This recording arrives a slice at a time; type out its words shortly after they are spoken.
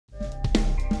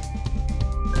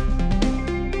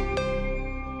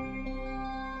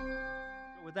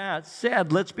that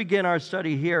said, let's begin our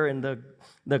study here in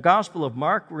the Gospel of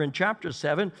Mark. We're in chapter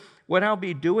 7. What I'll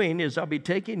be doing is I'll be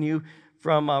taking you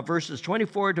from verses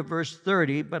 24 to verse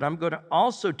 30, but I'm going to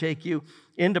also take you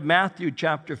into Matthew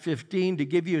chapter 15 to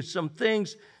give you some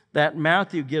things that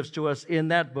Matthew gives to us in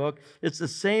that book. It's the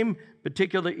same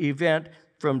particular event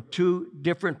from two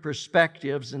different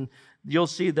perspectives, and you'll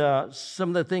see some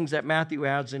of the things that Matthew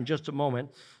adds in just a moment.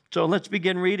 So let's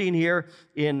begin reading here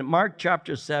in Mark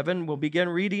chapter 7. We'll begin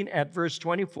reading at verse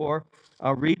 24.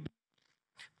 I'll read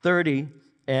 30,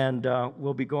 and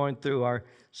we'll be going through our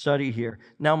study here.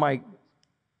 Now, my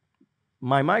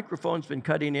microphone's been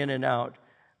cutting in and out,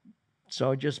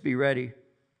 so just be ready.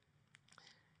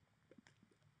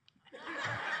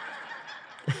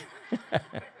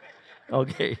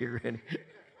 Okay, you're ready.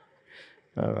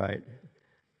 All right.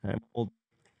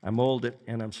 I'm old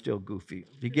and I'm still goofy.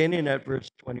 Beginning at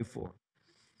verse 24.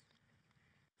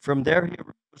 From there he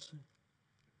arose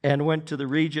and went to the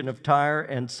region of Tyre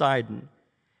and Sidon,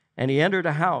 and he entered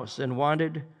a house and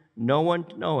wanted no one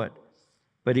to know it,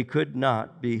 but he could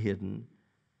not be hidden.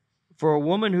 For a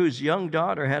woman whose young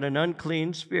daughter had an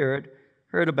unclean spirit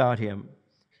heard about him,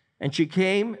 and she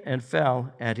came and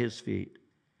fell at his feet.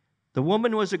 The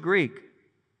woman was a Greek,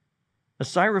 a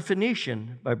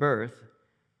Syrophoenician by birth,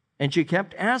 and she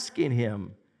kept asking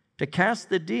him to cast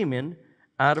the demon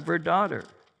out of her daughter.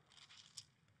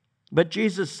 But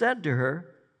Jesus said to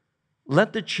her,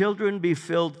 "Let the children be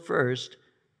filled first,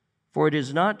 for it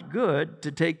is not good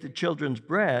to take the children's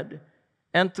bread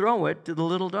and throw it to the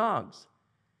little dogs."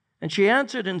 And she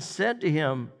answered and said to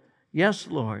him, "Yes,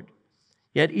 Lord,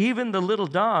 yet even the little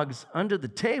dogs under the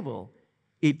table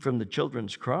eat from the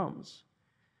children's crumbs."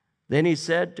 Then he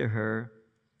said to her,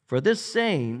 "For this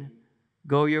saying,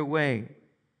 go your way.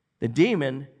 The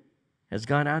demon has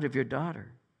gone out of your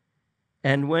daughter."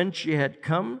 And when she had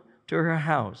come to her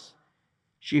house,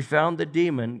 she found the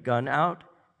demon gone out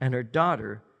and her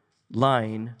daughter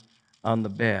lying on the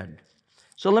bed.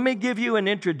 So let me give you an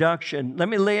introduction. Let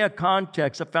me lay a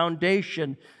context, a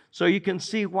foundation, so you can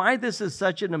see why this is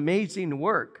such an amazing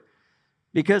work.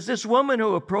 Because this woman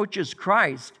who approaches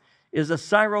Christ is a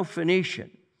Syrophoenician.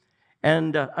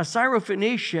 And a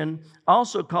Syrophoenician,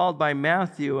 also called by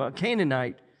Matthew a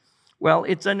Canaanite. Well,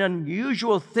 it's an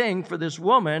unusual thing for this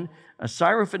woman, a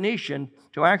Syrophoenician,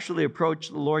 to actually approach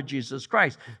the Lord Jesus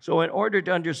Christ. So in order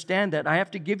to understand that, I have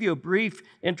to give you a brief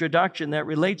introduction that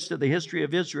relates to the history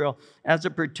of Israel as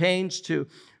it pertains to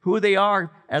who they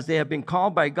are as they have been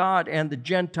called by God and the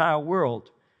Gentile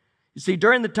world. You see,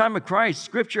 during the time of Christ,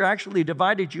 Scripture actually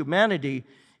divided humanity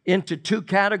into two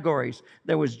categories.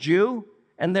 There was Jew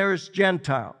and there is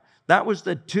Gentile. That was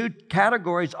the two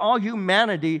categories all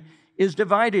humanity is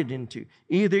divided into.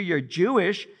 Either you're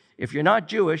Jewish. If you're not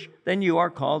Jewish, then you are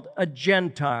called a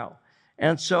Gentile.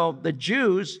 And so the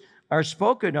Jews are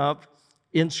spoken of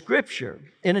in Scripture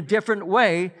in a different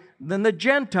way than the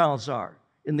Gentiles are,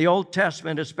 in the Old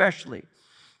Testament especially.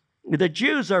 The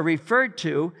Jews are referred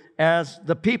to as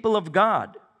the people of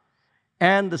God,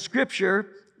 and the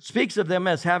Scripture speaks of them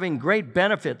as having great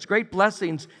benefits, great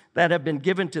blessings that have been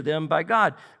given to them by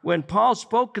God. When Paul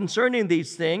spoke concerning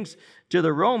these things to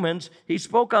the Romans, he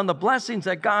spoke on the blessings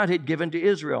that God had given to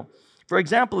Israel. For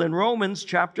example, in Romans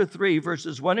chapter 3,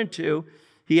 verses 1 and 2,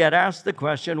 he had asked the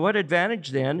question, what advantage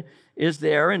then is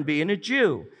there in being a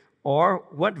Jew? Or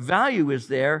what value is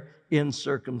there in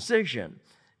circumcision?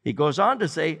 He goes on to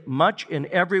say, much in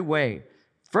every way.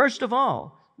 First of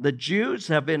all, the Jews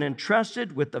have been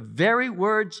entrusted with the very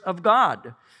words of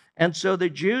God. And so the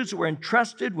Jews were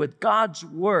entrusted with God's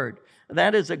word.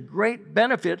 That is a great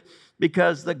benefit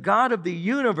because the God of the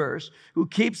universe, who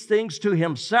keeps things to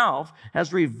himself,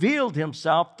 has revealed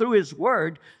himself through his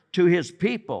word to his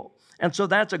people. And so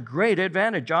that's a great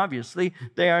advantage, obviously.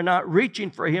 They are not reaching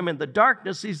for him in the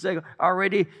darkness. He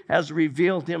already has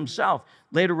revealed himself.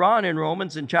 Later on in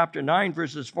Romans, in chapter 9,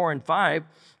 verses 4 and 5,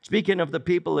 speaking of the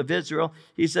people of Israel,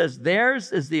 he says,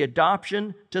 theirs is the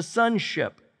adoption to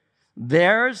sonship.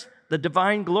 Theirs the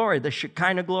divine glory, the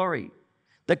Shekinah glory,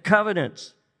 the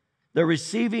covenants, the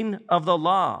receiving of the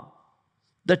law,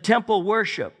 the temple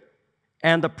worship,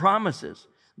 and the promises.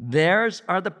 Theirs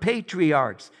are the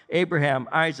patriarchs, Abraham,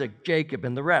 Isaac, Jacob,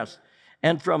 and the rest.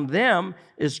 And from them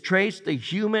is traced the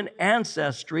human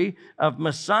ancestry of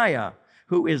Messiah,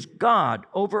 who is God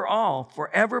over all,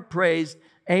 forever praised.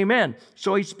 Amen.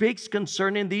 So he speaks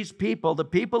concerning these people, the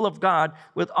people of God,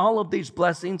 with all of these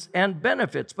blessings and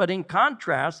benefits. But in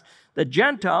contrast, the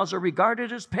Gentiles are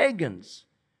regarded as pagans.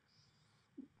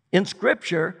 In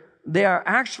Scripture, they are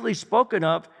actually spoken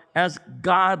of as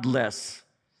godless.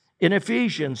 In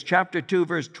Ephesians chapter 2,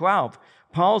 verse 12,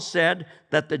 Paul said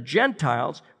that the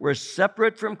Gentiles were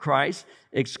separate from Christ,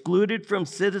 excluded from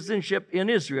citizenship in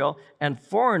Israel, and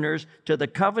foreigners to the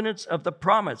covenants of the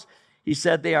promise. He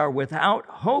said they are without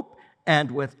hope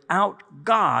and without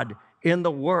God in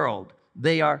the world.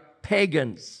 They are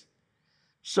pagans.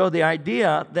 So the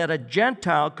idea that a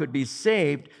Gentile could be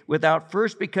saved without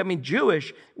first becoming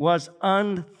Jewish was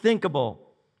unthinkable.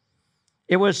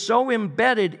 It was so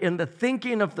embedded in the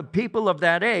thinking of the people of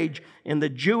that age, in the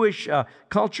Jewish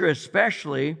culture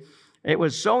especially, it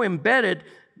was so embedded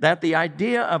that the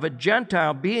idea of a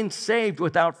Gentile being saved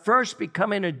without first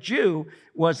becoming a Jew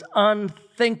was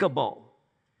unthinkable.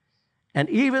 And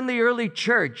even the early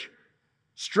church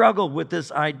struggled with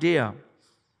this idea.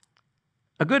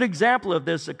 A good example of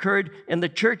this occurred in the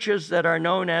churches that are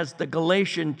known as the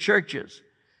Galatian churches.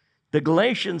 The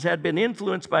Galatians had been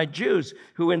influenced by Jews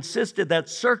who insisted that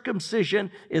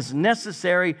circumcision is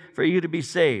necessary for you to be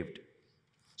saved.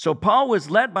 So Paul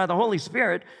was led by the Holy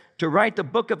Spirit to write the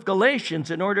book of Galatians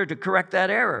in order to correct that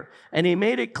error. And he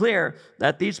made it clear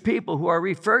that these people who are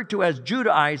referred to as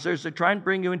Judaizers, to try and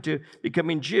bring you into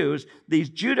becoming Jews, these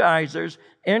Judaizers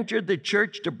entered the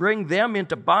church to bring them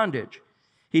into bondage.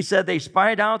 He said they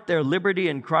spied out their liberty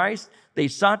in Christ. They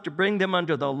sought to bring them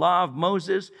under the law of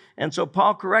Moses. And so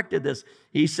Paul corrected this.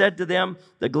 He said to them,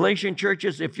 the Galatian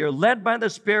churches, if you're led by the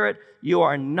Spirit, you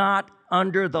are not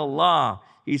under the law.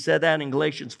 He said that in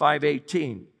Galatians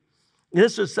 5:18.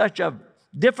 This was such a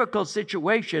difficult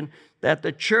situation that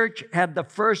the church had the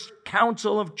first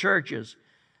council of churches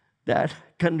that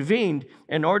convened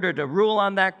in order to rule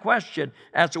on that question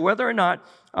as to whether or not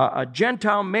a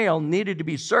Gentile male needed to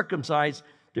be circumcised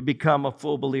to become a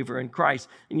full believer in Christ.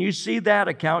 And you see that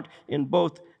account in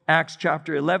both Acts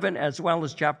chapter 11 as well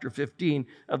as chapter 15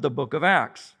 of the book of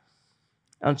Acts.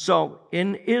 And so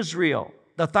in Israel,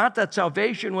 the thought that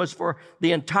salvation was for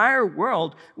the entire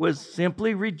world was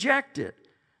simply rejected.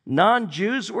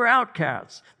 Non-Jews were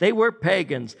outcasts. They were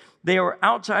pagans. They were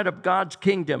outside of God's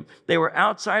kingdom. They were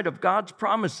outside of God's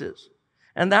promises.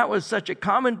 And that was such a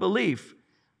common belief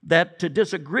that to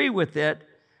disagree with it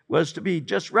was to be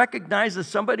just recognized as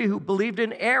somebody who believed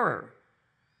in error.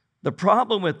 The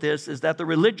problem with this is that the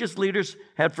religious leaders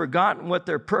had forgotten what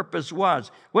their purpose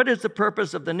was. What is the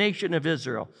purpose of the nation of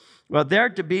Israel? Well, they're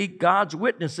to be God's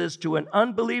witnesses to an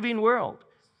unbelieving world.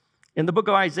 In the book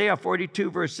of Isaiah 42,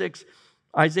 verse 6,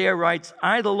 Isaiah writes,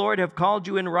 I, the Lord, have called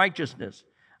you in righteousness.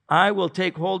 I will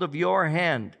take hold of your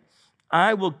hand.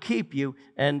 I will keep you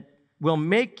and will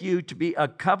make you to be a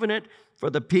covenant for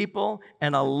the people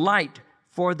and a light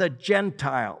for the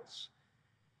Gentiles.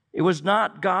 It was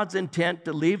not God's intent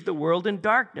to leave the world in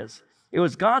darkness. It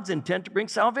was God's intent to bring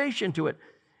salvation to it.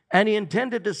 And he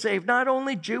intended to save not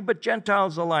only Jew, but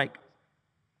Gentiles alike.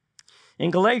 In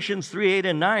Galatians 3, 8,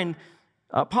 and 9,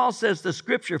 Paul says the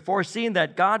scripture, foreseeing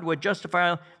that God would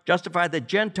justify the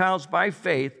Gentiles by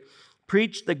faith,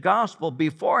 preached the gospel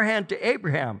beforehand to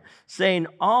Abraham, saying,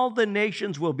 all the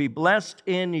nations will be blessed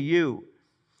in you.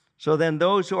 So then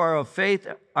those who are of faith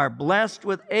are blessed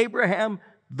with Abraham,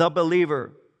 the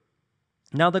believer.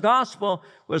 Now the gospel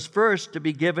was first to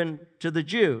be given to the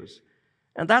Jews.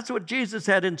 And that's what Jesus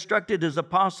had instructed his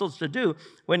apostles to do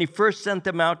when he first sent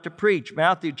them out to preach.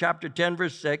 Matthew chapter 10,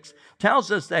 verse 6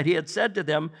 tells us that he had said to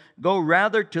them, go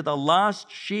rather to the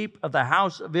lost sheep of the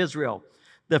house of Israel.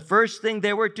 The first thing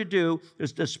they were to do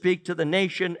is to speak to the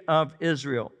nation of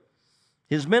Israel.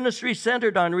 His ministry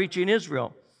centered on reaching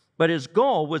Israel, but his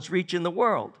goal was reaching the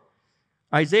world.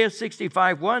 Isaiah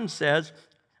 65:1 says,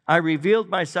 I revealed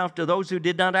myself to those who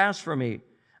did not ask for me.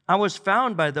 I was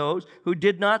found by those who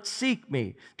did not seek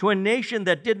me. To a nation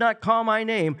that did not call my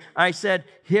name, I said,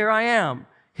 here I am,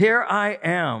 here I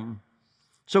am.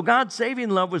 So God's saving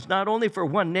love was not only for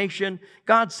one nation,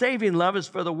 God's saving love is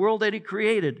for the world that he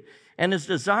created. And his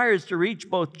desire is to reach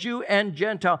both Jew and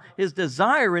Gentile. His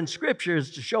desire in Scripture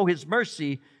is to show his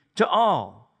mercy to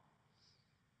all.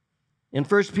 In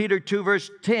 1 Peter 2,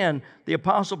 verse 10, the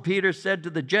Apostle Peter said to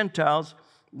the Gentiles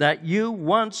that you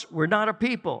once were not a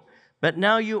people, but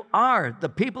now you are the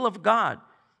people of God.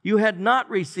 You had not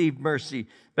received mercy,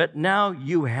 but now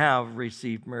you have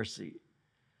received mercy.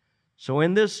 So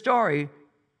in this story,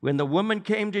 when the woman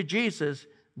came to Jesus,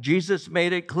 Jesus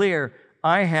made it clear,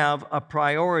 I have a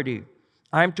priority.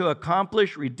 I'm to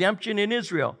accomplish redemption in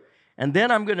Israel. And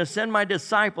then I'm going to send my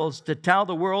disciples to tell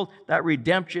the world that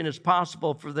redemption is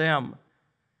possible for them.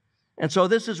 And so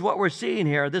this is what we're seeing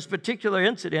here. This particular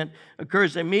incident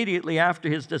occurs immediately after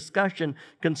his discussion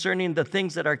concerning the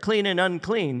things that are clean and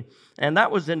unclean. And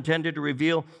that was intended to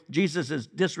reveal Jesus'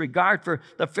 disregard for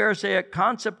the Pharisaic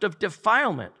concept of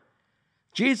defilement.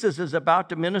 Jesus is about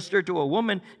to minister to a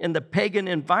woman in the pagan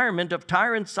environment of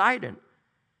Tyre and Sidon.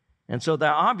 And so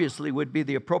that obviously would be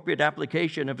the appropriate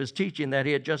application of his teaching that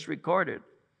he had just recorded.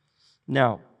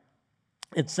 Now,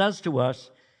 it says to us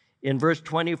in verse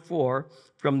 24,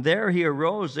 from there he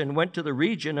arose and went to the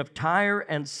region of Tyre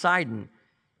and Sidon.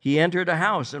 He entered a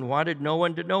house and wanted no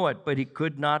one to know it, but he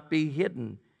could not be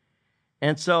hidden.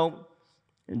 And so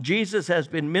Jesus has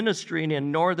been ministering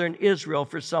in northern Israel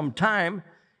for some time.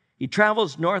 He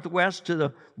travels northwest to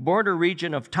the border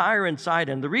region of Tyre and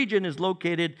Sidon. The region is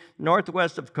located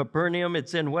northwest of Capernaum.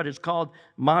 It's in what is called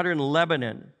modern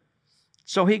Lebanon.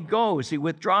 So he goes, he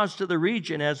withdraws to the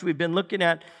region. As we've been looking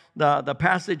at the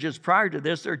passages prior to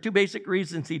this, there are two basic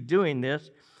reasons he's doing this.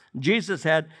 Jesus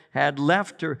had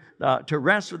left to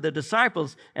rest with the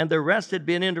disciples, and their rest had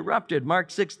been interrupted. Mark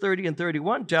 6:30 and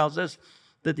 31 tells us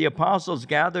that the apostles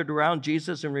gathered around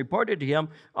Jesus and reported to him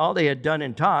all they had done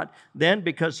and taught. Then,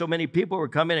 because so many people were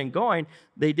coming and going,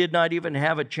 they did not even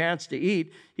have a chance to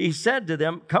eat. He said to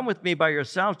them, come with me by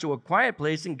yourselves to a quiet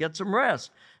place and get some rest.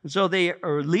 And so they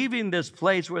are leaving this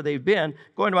place where they've been,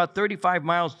 going about 35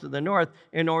 miles to the north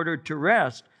in order to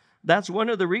rest. That's one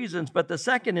of the reasons. But the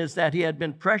second is that he had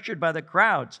been pressured by the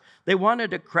crowds. They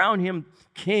wanted to crown him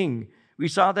king. We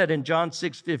saw that in John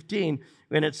 6:15,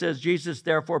 when it says, Jesus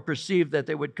therefore perceived that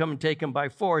they would come and take him by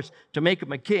force to make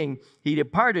him a king. He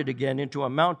departed again into a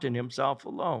mountain himself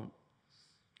alone.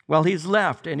 Well, he's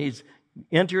left and he's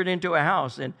entered into a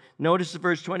house. And notice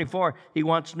verse 24, he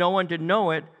wants no one to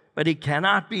know it, but he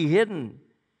cannot be hidden.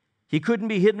 He couldn't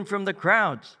be hidden from the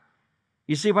crowds.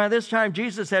 You see, by this time,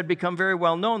 Jesus had become very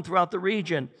well known throughout the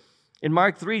region. In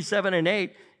Mark 3:7 and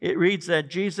 8, it reads that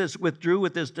Jesus withdrew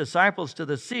with his disciples to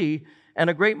the sea, and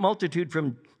a great multitude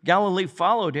from Galilee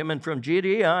followed him, and from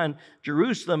Judea and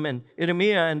Jerusalem and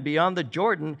Idumea and beyond the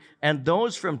Jordan, and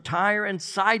those from Tyre and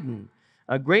Sidon.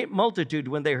 A great multitude,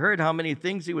 when they heard how many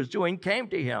things he was doing, came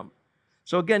to him.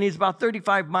 So again, he's about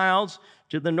 35 miles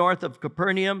to the north of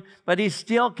Capernaum, but he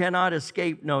still cannot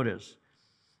escape notice.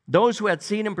 Those who had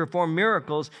seen him perform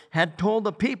miracles had told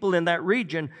the people in that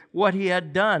region what he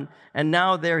had done, and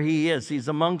now there he is. He's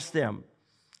amongst them.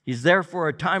 He's there for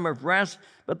a time of rest,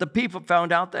 but the people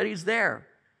found out that he's there.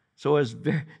 So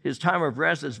his time of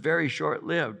rest is very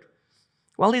short-lived.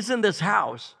 While he's in this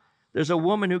house, there's a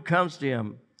woman who comes to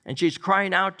him, and she's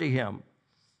crying out to him.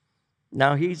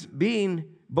 Now, he's being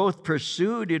both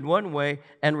pursued in one way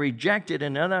and rejected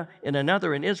in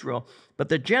another in Israel, but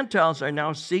the Gentiles are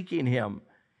now seeking him.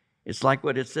 It's like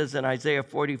what it says in Isaiah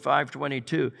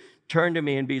 45:22, turn to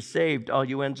me and be saved, all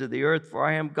you ends of the earth, for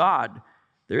I am God.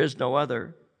 There is no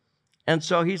other. And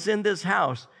so he's in this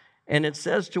house, and it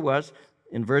says to us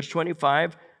in verse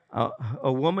 25,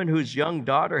 a woman whose young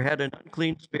daughter had an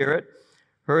unclean spirit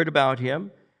heard about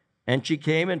him, and she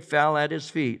came and fell at his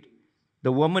feet.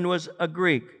 The woman was a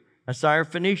Greek, a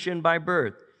Syrophoenician by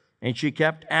birth, and she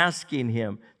kept asking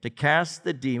him to cast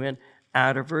the demon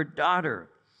out of her daughter.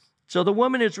 So the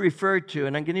woman is referred to,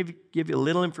 and I'm going to give you a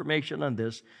little information on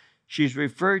this. She's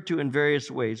referred to in various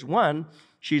ways. One,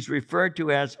 she's referred to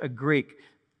as a Greek.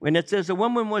 When it says a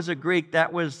woman was a Greek,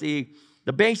 that was the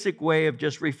basic way of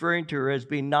just referring to her as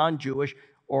being non-Jewish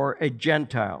or a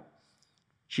Gentile.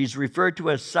 She's referred to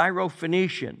as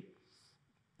Syrophoenician.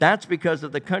 That's because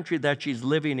of the country that she's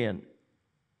living in.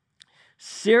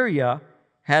 Syria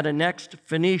had annexed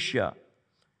Phoenicia,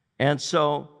 and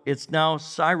so it's now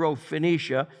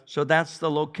Syrophoenicia, so that's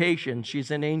the location.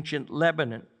 She's in ancient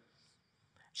Lebanon.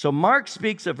 So Mark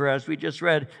speaks of her, as we just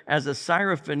read, as a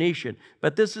Syrophoenician,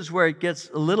 but this is where it gets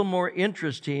a little more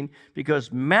interesting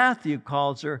because Matthew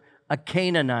calls her a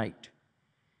Canaanite.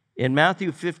 In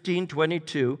Matthew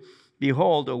 15:22,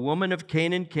 behold, a woman of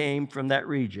Canaan came from that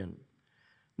region.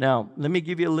 Now, let me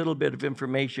give you a little bit of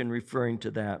information referring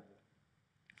to that.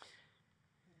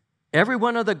 Every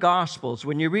one of the Gospels,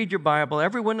 when you read your Bible,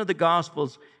 every one of the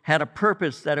Gospels had a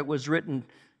purpose that it was written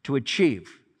to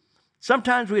achieve.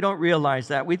 Sometimes we don't realize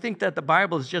that. We think that the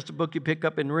Bible is just a book you pick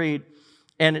up and read,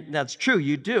 and that's true,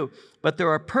 you do. But there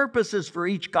are purposes for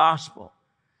each Gospel.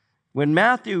 When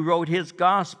Matthew wrote his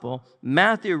Gospel,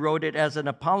 Matthew wrote it as an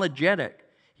apologetic.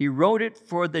 He wrote it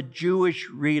for the Jewish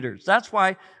readers. That's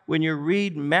why when you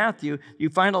read Matthew,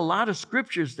 you find a lot of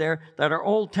scriptures there that are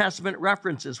Old Testament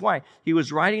references. Why? He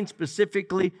was writing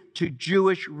specifically to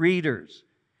Jewish readers.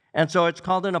 And so it's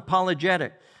called an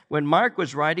apologetic. When Mark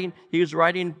was writing, he was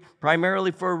writing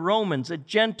primarily for Romans, a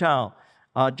Gentile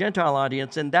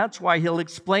audience. And that's why he'll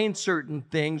explain certain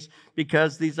things,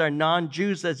 because these are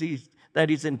non-Jews that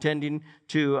he's intending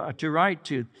to write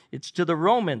to. It's to the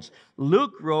Romans.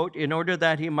 Luke wrote in order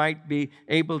that he might be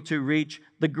able to reach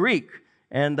the Greek.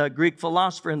 and the Greek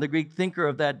philosopher and the Greek thinker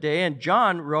of that day. And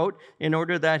John wrote in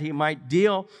order that he might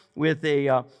deal with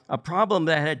a problem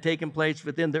that had taken place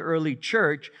within the early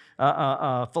church,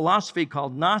 a philosophy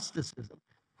called Gnosticism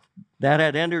that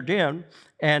had entered in.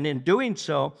 And in doing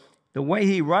so, the way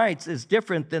he writes is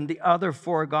different than the other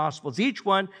four Gospels. Each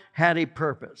one had a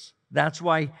purpose. That's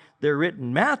why they're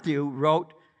written. Matthew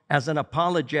wrote as an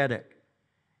apologetic.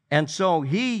 And so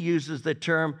he uses the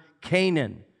term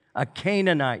Canaan, a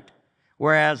Canaanite,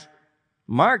 whereas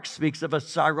Mark speaks of a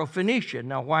Syrophoenician.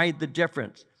 Now, why the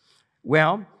difference?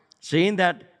 Well, seeing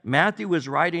that Matthew was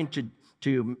writing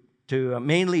to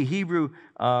mainly Hebrew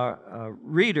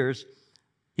readers,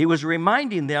 he was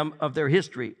reminding them of their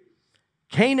history.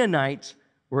 Canaanites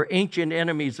were ancient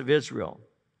enemies of Israel.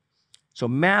 So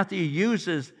Matthew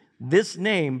uses this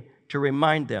name to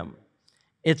remind them.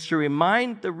 It's to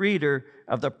remind the reader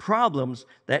of the problems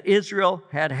that Israel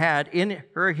had had in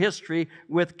her history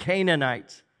with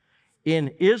Canaanites.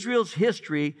 In Israel's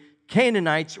history,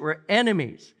 Canaanites were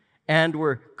enemies and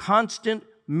were constant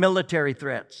military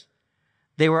threats.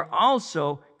 They were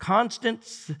also constant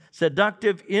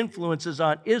seductive influences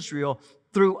on Israel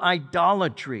through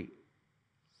idolatry.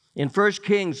 In 1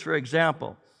 Kings, for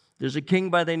example, there's a king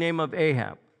by the name of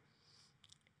Ahab.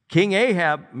 King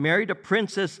Ahab married a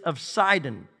princess of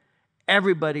Sidon.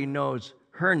 Everybody knows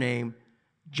her name,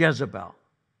 Jezebel.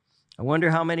 I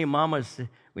wonder how many mamas,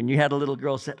 when you had a little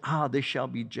girl, said, this shall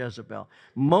be Jezebel.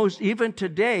 Even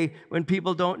today, when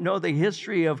people don't know the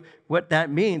history of what that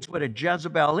means, what a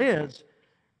Jezebel is,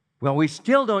 well, we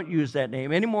still don't use that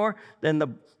name any more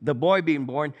than the boy being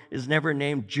born is never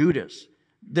named Judas.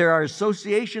 There are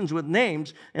associations with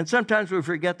names, and sometimes we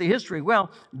forget the history.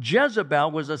 Well, Jezebel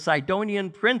was a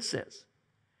Sidonian princess.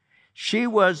 She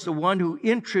was the one who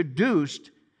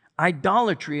introduced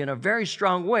idolatry in a very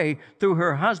strong way through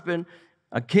her husband,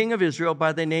 a king of Israel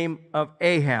by the name of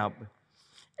Ahab.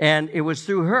 And it was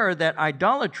through her that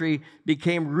idolatry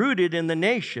became rooted in the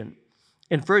nation.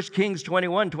 In 1 Kings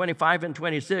 21, 25, and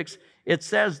 26, it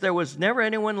says, "There was never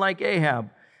anyone like Ahab,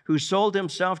 who sold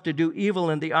himself to do evil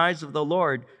in the eyes of the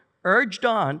Lord, urged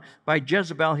on by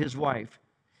Jezebel his wife.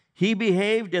 He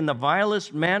behaved in the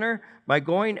vilest manner by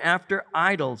going after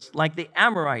idols, like the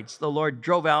Amorites the Lord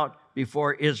drove out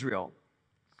before Israel."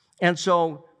 And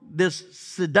so this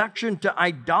seduction to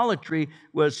idolatry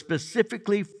was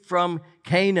specifically from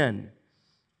Canaan.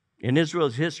 In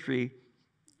Israel's history,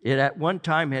 it at one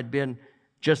time had been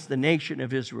just the nation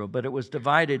of Israel, but it was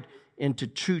divided into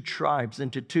two tribes,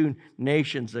 into two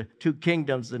nations, the two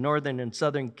kingdoms, the northern and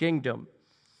southern kingdom.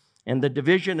 And the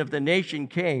division of the nation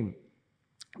came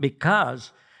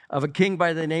because of a king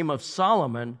by the name of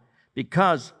Solomon,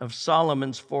 because of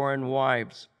Solomon's foreign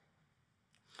wives.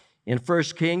 In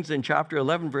 1 Kings, in chapter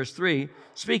 11, verse 3,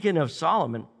 speaking of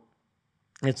Solomon,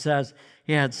 it says,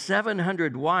 he had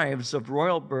 700 wives of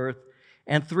royal birth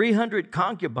and 300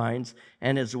 concubines,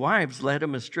 and his wives led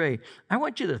him astray. I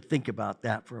want you to think about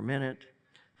that for a minute.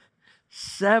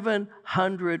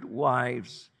 700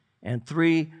 wives and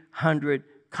 300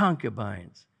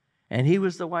 concubines. And he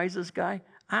was the wisest guy?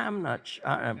 I'm not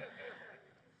sure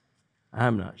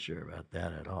about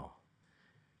that at all.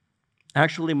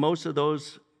 Actually, most of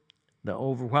those, the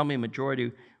overwhelming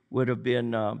majority, would have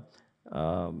been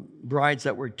brides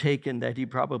that were taken that he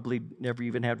probably never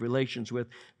even had relations with,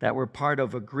 that were part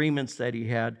of agreements that he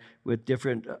had with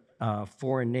different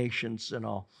foreign nations and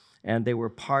all. And they were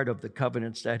part of the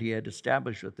covenants that he had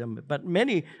established with them. But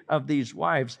many of these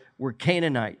wives were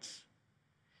Canaanites.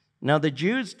 Now, the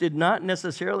Jews did not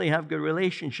necessarily have good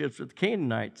relationships with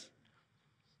Canaanites.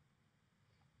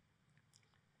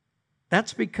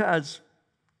 That's because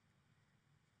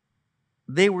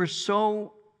they were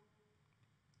so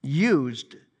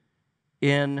used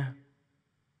in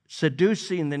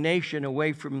seducing the nation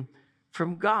away from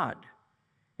God.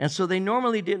 And so they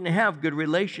normally didn't have good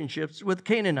relationships with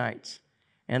Canaanites.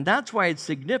 And that's why it's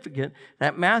significant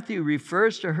that Matthew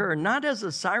refers to her not as a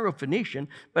Syrophoenician,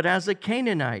 but as a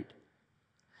Canaanite.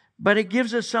 But it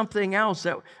gives us something else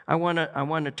that I want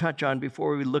to touch on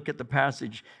before we look at the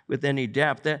passage with any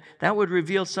depth. That would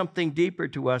reveal something deeper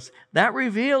to us. That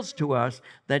reveals to us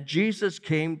that Jesus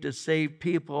came to save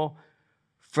people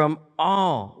from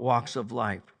all walks of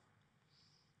life.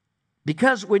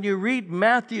 Because when you read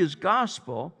Matthew's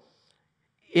gospel,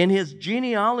 in his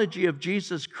genealogy of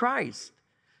Jesus Christ,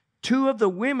 two of the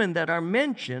women that are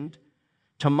mentioned,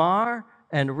 Tamar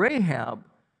and Rahab,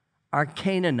 are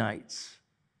Canaanites.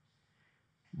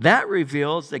 That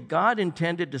reveals that God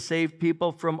intended to save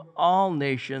people from all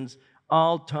nations,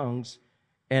 all tongues,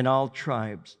 and all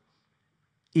tribes,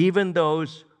 even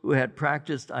those who had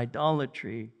practiced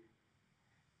idolatry,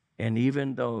 and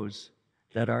even those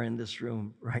that are in this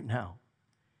room right now.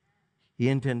 He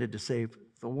intended to save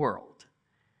the world.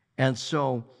 And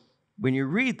so when you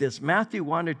read this, Matthew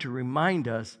wanted to remind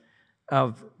us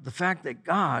of the fact that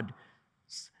God,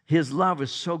 his love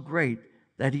is so great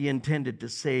that he intended to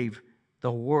save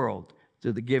the world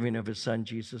through the giving of his son,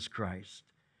 Jesus Christ.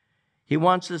 He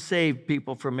wants to save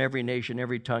people from every nation,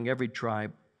 every tongue, every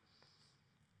tribe.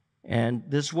 And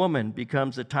this woman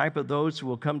becomes a type of those who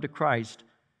will come to Christ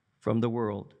from the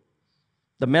world.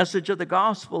 The message of the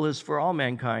gospel is for all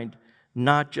mankind,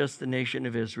 not just the nation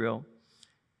of Israel.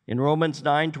 In Romans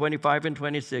 9:25 and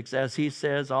 26, as he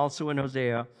says also in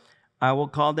Hosea, I will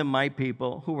call them my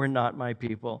people who were not my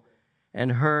people,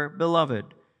 and her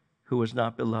beloved who was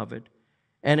not beloved.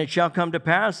 And it shall come to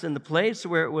pass in the place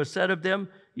where it was said of them,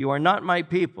 you are not my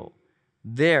people,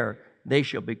 there they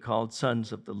shall be called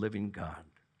sons of the living God.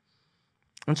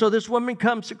 And so this woman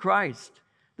comes to Christ,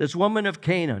 this woman of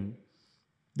Canaan,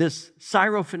 this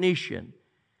Syrophoenician,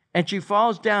 and she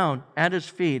falls down at his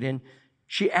feet and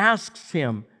she asks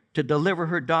him to deliver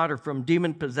her daughter from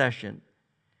demon possession.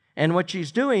 And what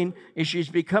she's doing is she's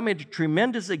becoming a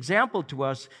tremendous example to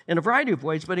us in a variety of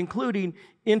ways, but including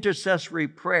intercessory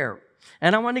prayer.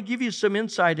 And I want to give you some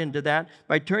insight into that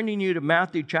by turning you to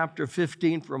Matthew chapter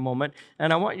 15 for a moment.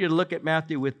 And I want you to look at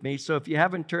Matthew with me. So if you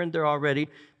haven't turned there already,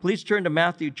 please turn to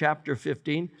Matthew chapter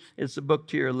 15. It's the book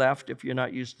to your left if you're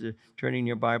not used to turning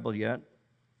your Bible yet.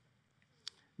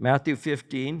 Matthew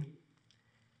 15.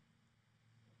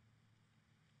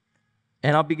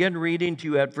 And I'll begin reading to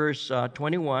you at verse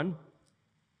 21.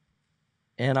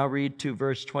 And I'll read to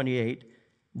verse 28.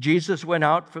 Jesus went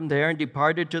out from there and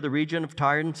departed to the region of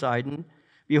Tyre and Sidon.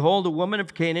 Behold, a woman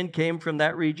of Canaan came from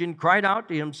that region, cried out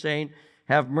to him, saying,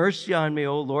 have mercy on me,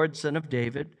 O Lord, Son of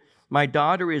David. My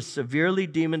daughter is severely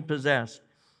demon-possessed.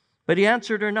 But he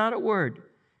answered her not a word.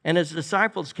 And his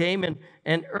disciples came and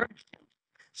urged him,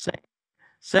 saying,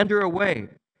 send her away,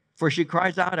 for she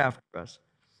cries out after us.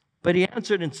 But he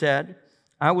answered and said,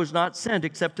 I was not sent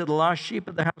except to the lost sheep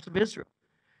of the house of Israel.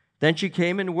 Then she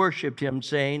came and worshipped him,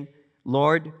 saying,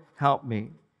 Lord, help me.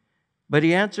 But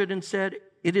he answered and said,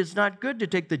 it is not good to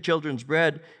take the children's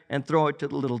bread and throw it to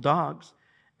the little dogs.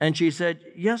 And she said,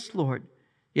 yes, Lord.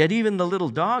 Yet even the little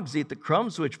dogs eat the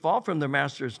crumbs which fall from their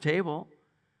master's table.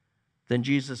 Then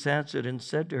Jesus answered and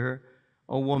said to her,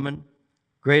 O woman,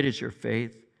 great is your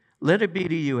faith. Let it be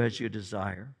to you as you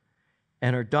desire.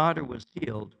 And her daughter was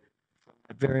healed from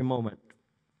that very moment.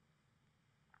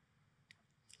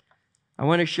 I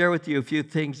want to share with you a few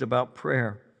things about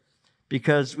prayer,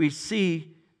 because we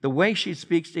see the way she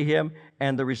speaks to him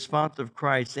and the response of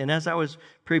Christ. And as I was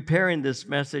preparing this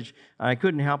message, I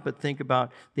couldn't help but think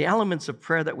about the elements of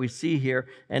prayer that we see here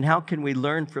and how can we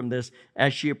learn from this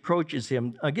as she approaches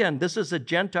him. Again, this is a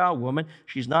Gentile woman.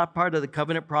 She's not part of the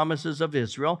covenant promises of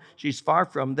Israel. She's far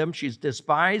from them. She's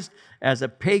despised as a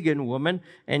pagan woman,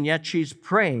 and yet she's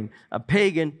praying. A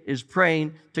pagan is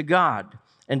praying to God.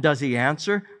 And does he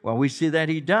answer? Well, we see that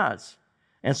he does.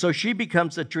 And so she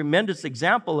becomes a tremendous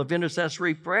example of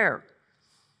intercessory prayer.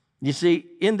 You see,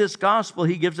 in this gospel,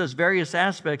 he gives us various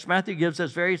aspects. Matthew gives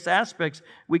us various aspects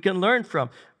we can learn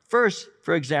from. First,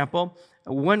 for example,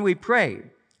 when we pray,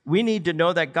 we need to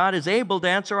know that God is able to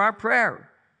answer our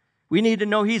prayer. We need to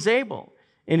know he's able.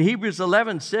 In Hebrews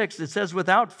 11:6, it says,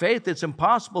 without faith, it's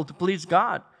impossible to please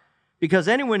God, because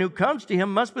anyone who comes to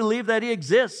him must believe that he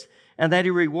exists and that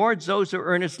he rewards those who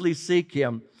earnestly seek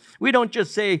him. We don't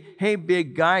just say, hey,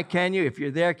 big guy, can you? If you're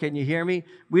there, can you hear me?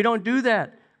 We don't do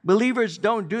that. Believers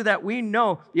don't do that. We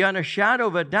know beyond a shadow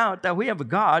of a doubt that we have a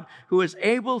God who is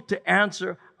able to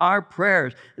answer our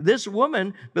prayers. This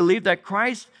woman believed that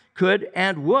Christ could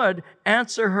and would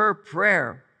answer her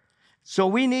prayer. So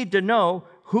we need to know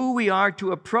who we are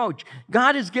to approach.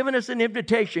 God has given us an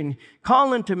invitation.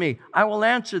 Call unto me. I will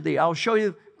answer thee. I'll show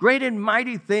you great and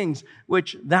mighty things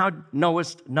which thou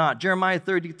knowest not. Jeremiah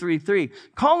 33:3.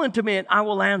 Call unto me and I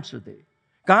will answer thee.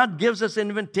 God gives us an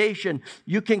invitation.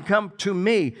 You can come to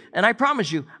me, and I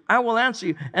promise you, I will answer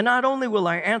you. And not only will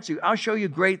I answer you, I'll show you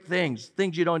great things,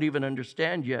 things you don't even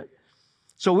understand yet.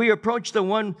 So we approach the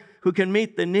one who can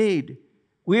meet the need.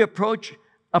 We approach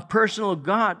a personal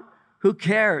God who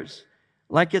cares.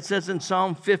 Like it says in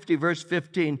Psalm 50, verse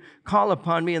 15, call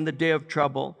upon me in the day of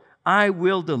trouble. I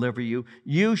will deliver you.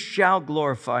 You shall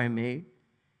glorify me.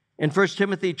 In 1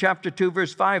 Timothy chapter 2,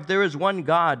 verse 5, there is one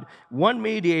God, one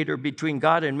mediator between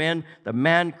God and men, the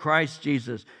man Christ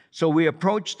Jesus. So we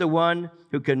approach the one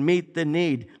who can meet the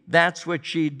need. That's what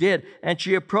she did. And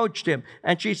she approached him,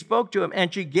 and she spoke to him,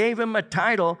 and she gave him a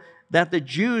title that the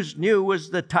Jews knew was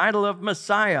the title of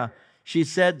Messiah. She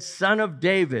said, Son of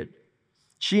David.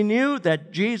 She knew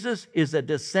that Jesus is a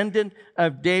descendant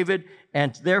of David,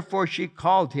 and therefore she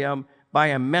called him by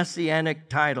a messianic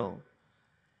title.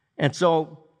 And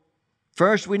so,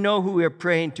 first, we know who we're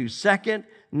praying to. Second,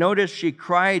 notice she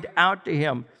cried out to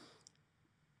him.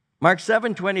 Mark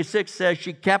 7:26 says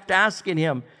she kept asking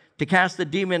him to cast the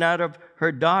demon out of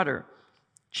her daughter.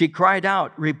 She cried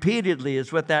out repeatedly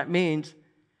is what that means.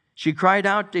 She cried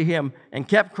out to him and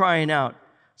kept crying out.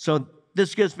 So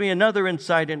this gives me another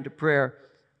insight into prayer: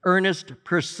 earnest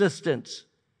persistence.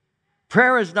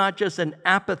 Prayer is not just an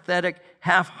apathetic,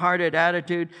 half-hearted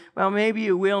attitude. Well, maybe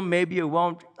you will, maybe you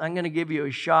won't. I'm going to give you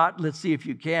a shot. Let's see if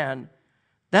you can.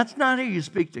 That's not how you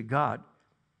speak to God.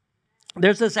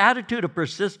 There's this attitude of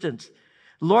persistence.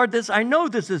 Lord, I know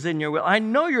this is in your will. I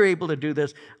know you're able to do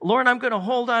this. Lord, I'm going to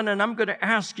hold on and I'm going to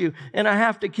ask you. And I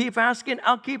have to keep asking.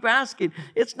 I'll keep asking.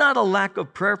 It's not a lack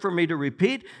of prayer for me to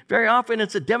repeat. Very often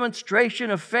it's a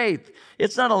demonstration of faith.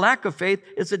 It's not a lack of faith.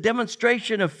 It's a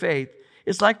demonstration of faith.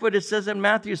 It's like what it says in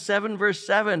Matthew 7, verse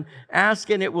 7.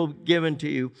 Ask and it will be given to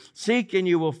you. Seek and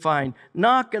you will find.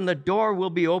 Knock and the door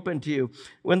will be open to you.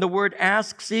 When the word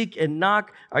ask, seek, and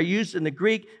knock are used in the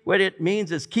Greek, what it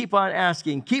means is keep on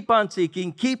asking, keep on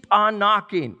seeking, keep on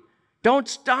knocking. Don't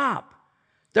stop.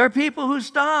 There are people who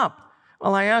stop.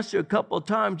 Well, I asked you a couple of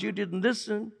times, you didn't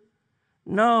listen.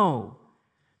 No.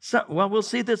 Well, we'll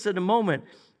see this in a moment.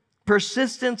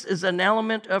 Persistence is an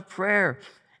element of prayer.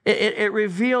 It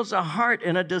reveals a heart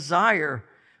and a desire.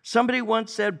 Somebody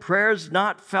once said, prayers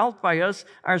not felt by us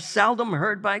are seldom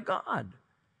heard by God.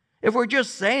 If we're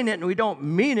just saying it and we don't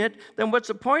mean it, then what's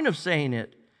the point of saying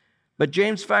it? But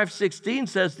James 5:16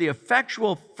 says, the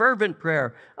effectual, fervent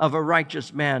prayer of a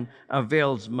righteous man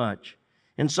avails much.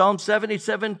 In Psalm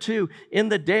 77:2, in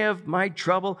the day of my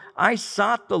trouble, I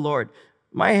sought the Lord.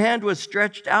 My hand was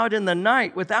stretched out in the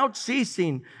night without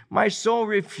ceasing. My soul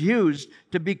refused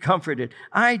to be comforted.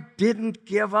 I didn't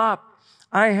give up.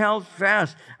 I held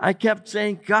fast. I kept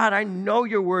saying, God, I know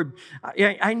your word.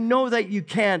 I know that you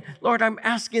can. Lord, I'm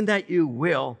asking that you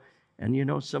will. And you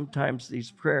know, sometimes these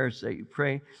prayers that you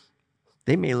pray,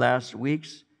 they may last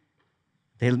weeks.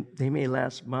 They may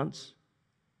last months.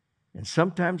 And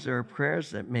sometimes there are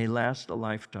prayers that may last a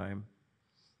lifetime.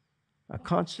 A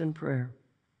constant prayer.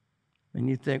 And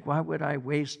you think, why would I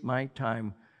waste my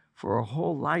time for a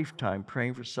whole lifetime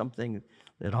praying for something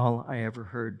that all I ever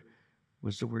heard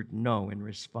was the word no in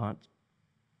response?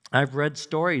 I've read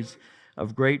stories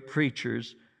of great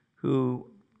preachers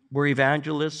who were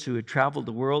evangelists who had traveled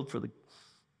the world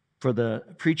for the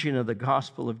preaching of the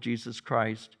gospel of Jesus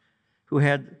Christ, who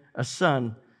had a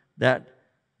son that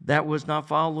was not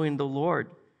following the Lord.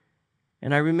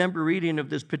 And I remember reading of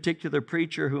this particular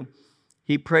preacher who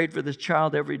he prayed for this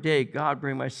child every day. God,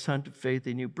 bring my son to faith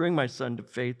in you. Bring my son to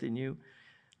faith in you.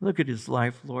 Look at his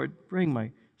life, Lord. Bring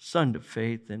my son to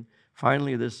faith. And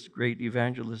finally, this great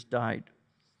evangelist died.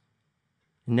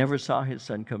 He never saw his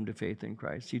son come to faith in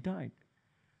Christ. He died.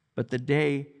 But the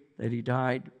day that he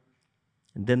died,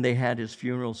 and then they had his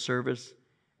funeral service,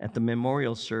 at the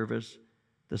memorial service,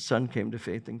 the son came to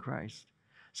faith in Christ.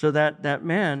 So that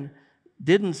man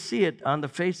didn't see it on the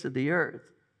face of the earth,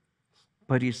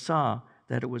 but he saw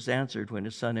that it was answered when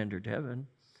his son entered heaven.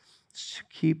 So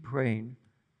keep praying.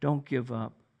 Don't give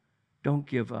up. Don't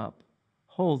give up.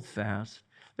 Hold fast.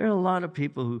 There are a lot of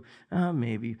people who,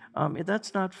 maybe.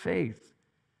 That's not faith.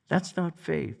 That's not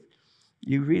faith.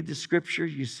 You read the scripture,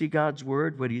 you see God's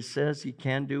word, what he says he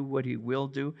can do, what he will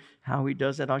do, how he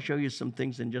does it. I'll show you some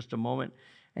things in just a moment.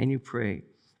 And you pray,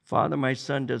 Father, my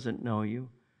son doesn't know you.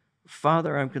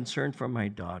 Father, I'm concerned for my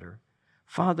daughter.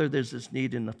 Father, there's this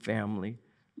need in the family.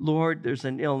 Lord, there's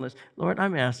an illness. Lord,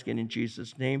 I'm asking in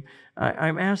Jesus' name.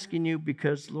 I'm asking you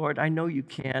because, Lord, I know you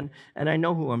can, and I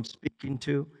know who I'm speaking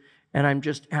to, and I'm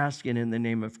just asking in the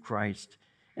name of Christ.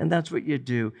 And that's what you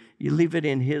do. You leave it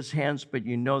in his hands, but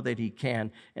you know that he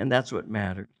can, and that's what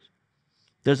matters.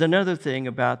 There's another thing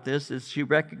about this, is she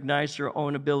recognized her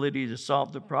own ability to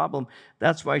solve the problem.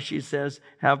 That's why she says,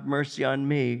 have mercy on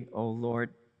me, O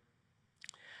Lord.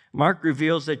 Mark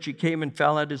reveals that she came and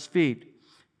fell at his feet.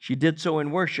 She did so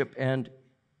in worship and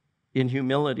in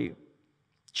humility.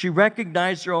 She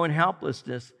recognized her own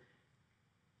helplessness,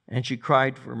 and she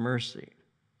cried for mercy.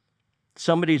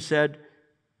 Somebody said,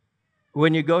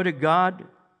 when you go to God,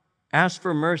 ask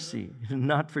for mercy,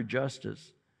 not for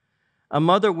justice. A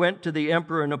mother went to the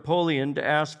Emperor Napoleon to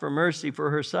ask for mercy for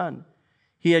her son.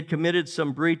 He had committed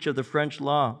some breach of the French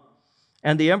law.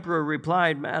 And the emperor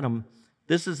replied, Madam,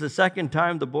 this is the second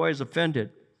time the boy is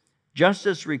offended.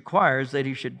 Justice requires that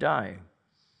he should die.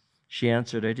 She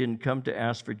answered, I didn't come to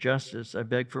ask for justice. I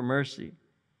beg for mercy.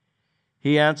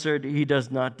 He answered, he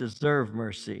does not deserve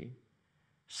mercy.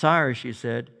 Sire, she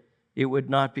said, it would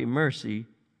not be mercy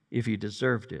if he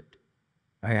deserved it.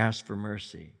 I asked for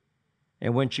mercy.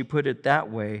 And when she put it that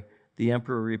way, the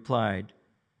emperor replied,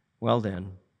 well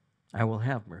then, I will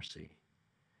have mercy.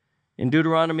 In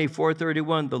Deuteronomy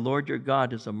 4:31, the Lord your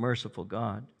God is a merciful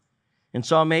God. In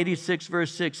Psalm 86,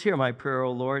 verse 6, hear my prayer,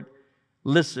 O Lord.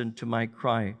 Listen to my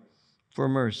cry for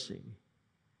mercy.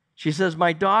 She says,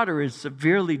 my daughter is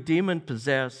severely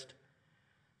demon-possessed.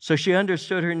 So she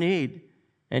understood her need,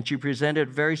 and she presented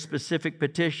a very specific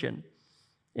petition.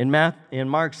 In Mark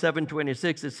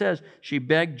 7:26, it says, she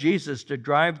begged Jesus to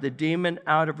drive the demon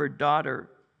out of her daughter.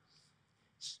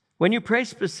 When you pray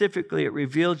specifically, it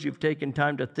reveals you've taken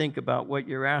time to think about what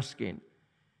you're asking.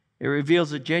 It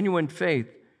reveals a genuine faith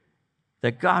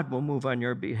that God will move on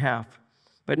your behalf.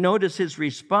 But notice his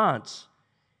response.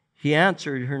 He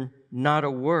answered her not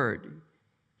a word.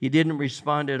 He didn't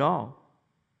respond at all.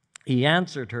 He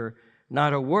answered her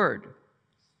not a word.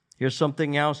 Here's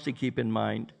something else to keep in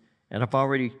mind, and I've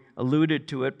already alluded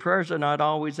to it. Prayers are not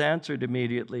always answered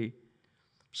immediately.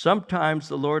 Sometimes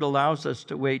the Lord allows us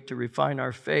to wait to refine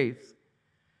our faith.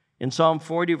 In Psalm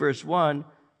 40, verse 1,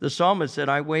 the psalmist said,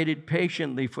 I waited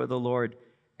patiently for the Lord,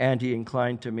 and he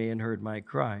inclined to me and heard my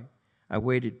cry. I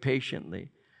waited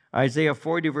patiently. Isaiah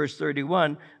 40, verse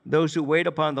 31, those who wait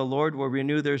upon the Lord will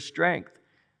renew their strength.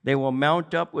 They will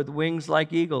mount up with wings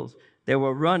like eagles. They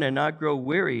will run and not grow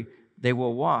weary. They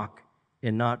will walk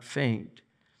and not faint.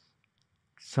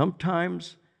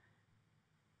 Sometimes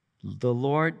the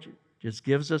Lord just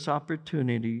gives us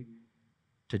opportunity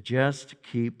to just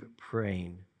keep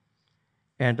praying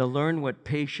and to learn what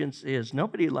patience is.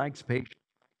 Nobody likes patience.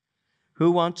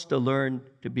 Who wants to learn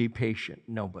to be patient?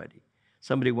 Nobody.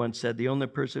 Somebody once said the only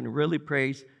person who really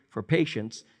prays for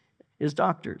patience is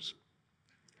doctors.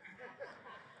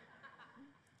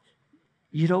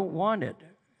 You don't want it,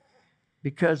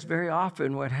 because very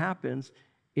often what happens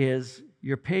is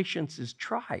your patience is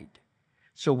tried.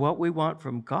 So what we want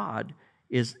from God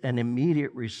is an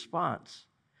immediate response.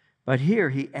 But here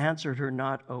he answered her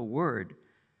not a word.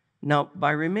 Now,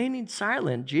 by remaining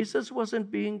silent, Jesus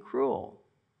wasn't being cruel.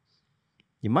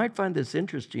 You might find this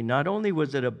interesting. Not only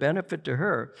was it a benefit to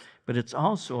her, but it's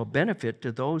also a benefit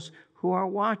to those who are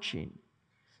watching,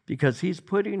 because he's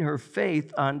putting her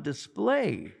faith on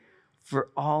display for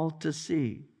all to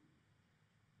see.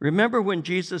 Remember when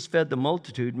Jesus fed the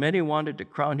multitude, many wanted to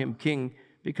crown him king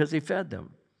because he fed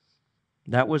them.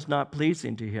 That was not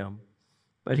pleasing to him.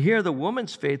 But here the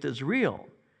woman's faith is real,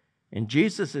 and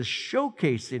Jesus is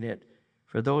showcasing it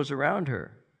for those around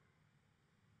her.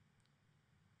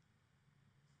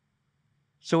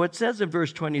 So it says in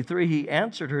verse 23, he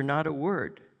answered her not a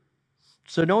word.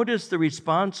 So notice the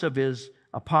response of his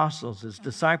apostles. His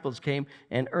disciples came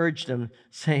and urged him,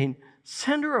 saying,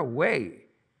 send her away.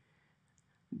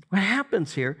 What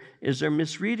happens here is they're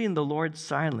misreading the Lord's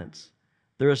silence.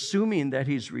 They're assuming that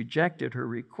he's rejected her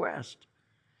request.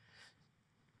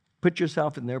 Put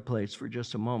yourself in their place for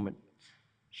just a moment.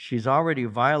 She's already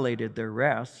violated their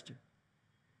rest,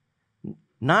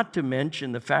 not to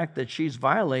mention the fact that she's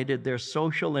violated their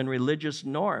social and religious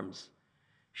norms.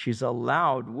 She's a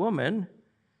loud woman.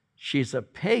 She's a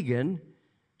pagan.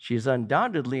 She's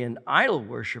undoubtedly an idol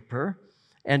worshiper.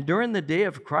 And during the day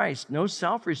of Christ, no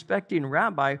self-respecting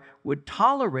rabbi would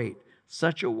tolerate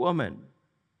such a woman.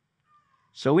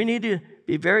 So we need to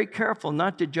be very careful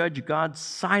not to judge God's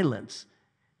silence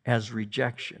as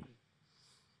rejection.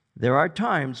 There are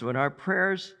times when our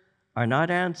prayers are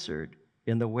not answered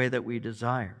in the way that we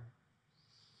desire.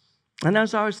 And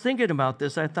as I was thinking about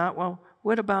this, I thought, well,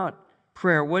 what about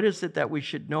prayer? What is it that we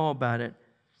should know about it?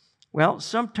 Well,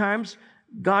 sometimes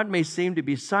God may seem to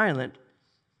be silent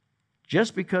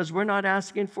just because we're not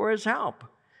asking for his help.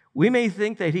 We may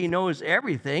think that he knows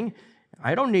everything.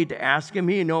 I don't need to ask him.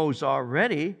 He knows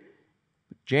already.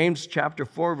 James chapter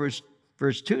 4,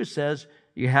 verse 2 says,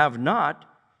 you have not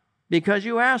because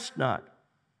you ask not.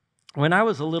 When I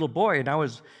was a little boy and I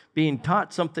was being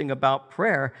taught something about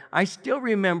prayer, I still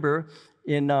remember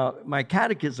in my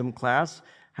catechism class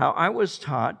how I was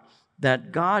taught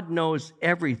that God knows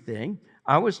everything.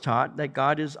 I was taught that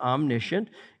God is omniscient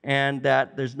and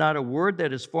that there's not a word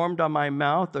that is formed on my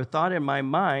mouth or thought in my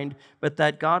mind, but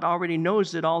that God already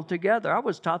knows it all together. I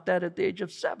was taught that at the age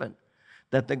of 7,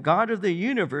 that the God of the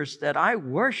universe that I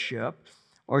worship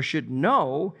or should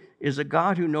know is a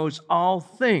God who knows all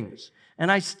things.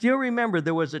 And I still remember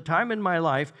there was a time in my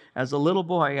life as a little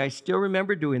boy, I still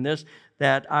remember doing this,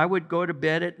 that I would go to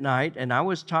bed at night, and I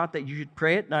was taught that you should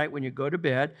pray at night when you go to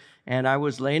bed, and I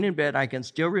was laying in bed. I can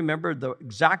still remember the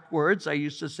exact words I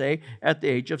used to say at the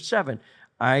age of 7.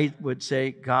 I would say,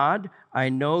 God, I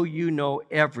know you know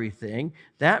everything.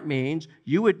 That means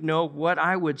you would know what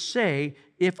I would say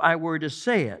if I were to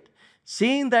say it.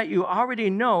 Seeing that you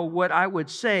already know what I would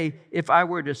say if I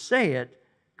were to say it,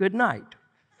 good night.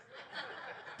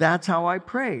 That's how I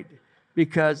prayed.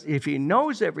 Because if he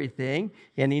knows everything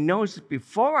and he knows it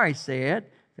before I say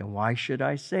it, then why should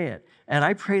I say it? And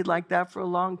I prayed like that for a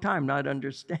long time, not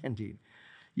understanding.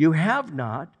 You have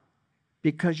not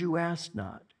because you ask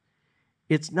not.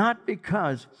 It's not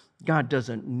because God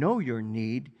doesn't know your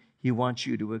need. He wants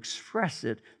you to express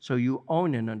it so you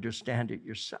own and understand it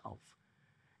yourself.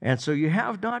 And so you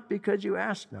have not because you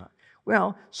ask not.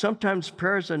 Well, sometimes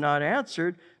prayers are not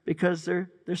answered because they're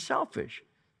selfish.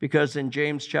 Because in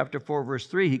James chapter 4, verse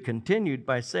 3, he continued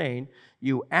by saying,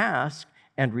 you ask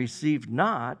and receive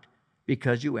not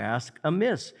because you ask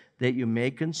amiss, that you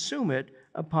may consume it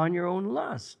upon your own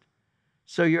lust.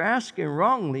 So you're asking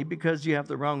wrongly because you have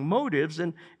the wrong motives,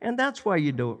 and that's why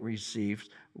you don't receive.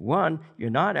 One, you're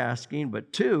not asking,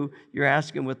 but two, you're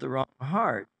asking with the wrong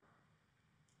heart.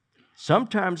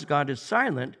 Sometimes God is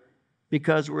silent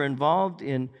because we're involved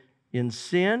in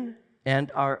sin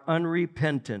and are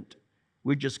unrepentant.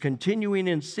 We're just continuing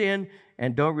in sin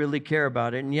and don't really care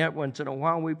about it, and yet once in a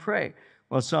while we pray.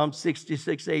 Well, Psalm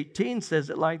 66:18 says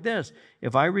it like this,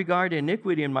 if I regard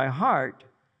iniquity in my heart,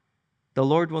 the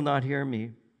Lord will not hear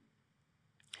me.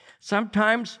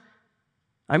 Sometimes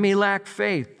I may lack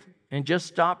faith and just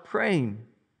stop praying.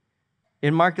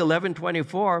 In Mark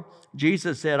 11:24,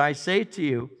 Jesus said, I say to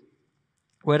you,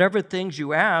 whatever things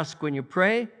you ask when you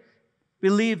pray,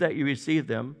 believe that you receive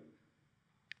them,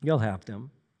 you'll have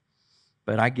them.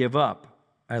 But I give up.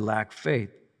 I lack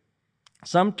faith.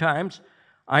 Sometimes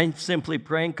I'm simply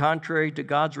praying contrary to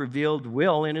God's revealed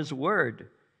will in His Word.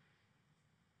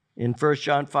 In 1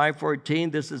 John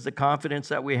 5:14, this is the confidence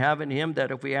that we have in Him,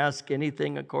 that if we ask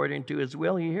anything according to His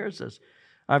will, He hears us.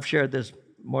 I've shared this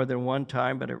more than one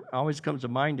time, but it always comes to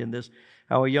mind in this,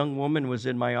 how a young woman was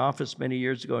in my office many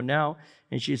years ago now,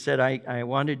 and she said, I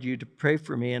wanted you to pray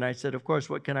for me. And I said, of course,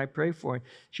 what can I pray for?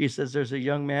 She says, there's a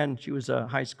young man, she was a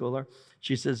high schooler.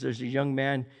 She says, there's a young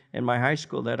man in my high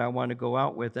school that I want to go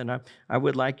out with, and I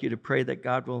would like you to pray that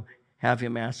God will have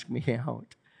him ask me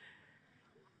out.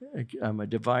 I'm a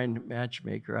divine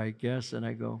matchmaker, I guess. And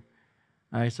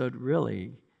I said,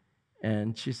 really?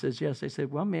 And she says, yes. I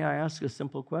said, well, may I ask a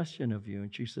simple question of you?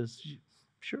 And she says,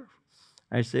 sure.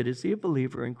 I said, is he a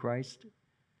believer in Christ?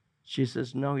 She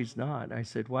says, no, he's not. I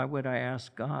said, why would I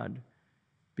ask God?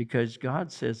 Because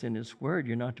God says in His Word,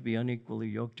 you're not to be unequally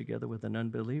yoked together with an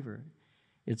unbeliever.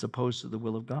 It's opposed to the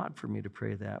will of God for me to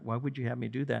pray that. Why would you have me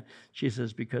do that? She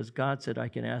says, because God said I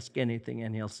can ask anything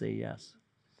and He'll say yes.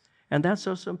 And that's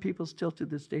how some people still to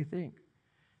this day think.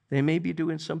 They may be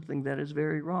doing something that is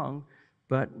very wrong,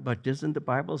 but doesn't the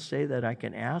Bible say that I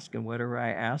can ask, and whatever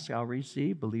I ask, I'll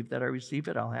receive? Believe that I receive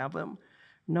it, I'll have them?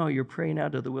 No, you're praying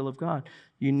out of the will of God.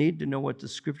 You need to know what the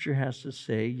Scripture has to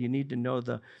say. You need to know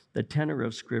the tenor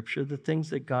of Scripture, the things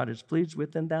that God is pleased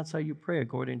with, and that's how you pray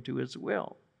according to His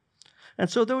will. And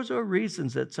so those are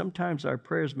reasons that sometimes our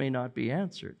prayers may not be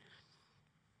answered.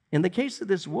 In the case of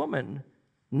this woman,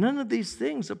 none of these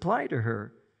things apply to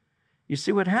her. You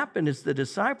see, what happened is the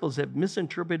disciples have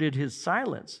misinterpreted His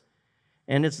silence,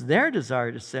 and it's their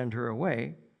desire to send her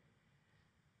away.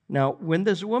 Now, when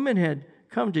this woman had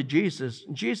come to Jesus,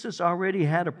 Jesus already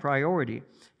had a priority.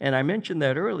 And I mentioned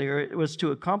that earlier. It was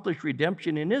to accomplish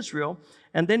redemption in Israel,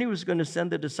 and then He was going to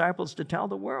send the disciples to tell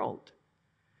the world.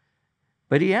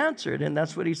 But He answered, and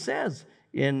that's what He says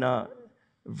in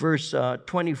verse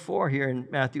 24 here in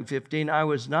Matthew 15, I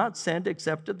was not sent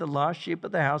except to the lost sheep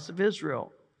of the house of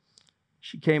Israel.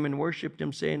 She came and worshiped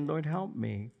Him, saying, Lord, help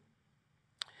me.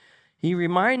 He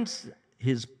reminds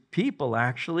His people,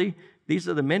 actually, these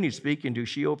are the men He's speaking to,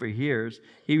 she overhears.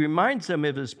 He reminds them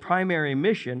of His primary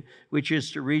mission, which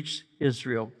is to reach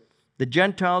Israel. The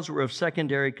Gentiles were of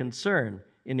secondary concern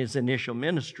in His initial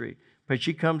ministry, but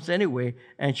she comes anyway,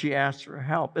 and she asks for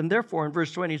help. And therefore, in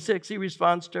verse 26, He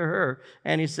responds to her,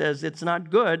 and He says, it's not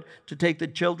good to take the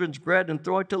children's bread and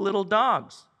throw it to little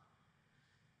dogs.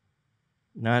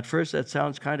 Now, at first, that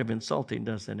sounds kind of insulting,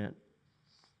 doesn't it?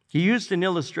 He used an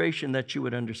illustration that you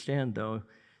would understand, though.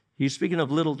 He's speaking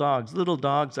of little dogs. Little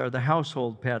dogs are the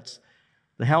household pets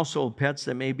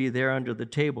that may be there under the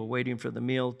table waiting for the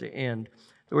meal to end.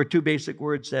 There were two basic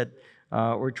words that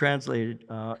were translated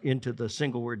into the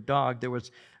single word dog. There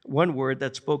was one word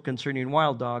that spoke concerning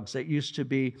wild dogs that used to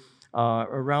be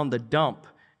around the dump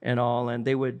and all, and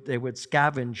they would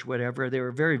scavenge whatever. They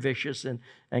were very vicious and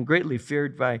greatly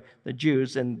feared by the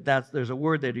Jews, and there's a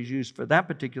word that is used for that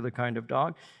particular kind of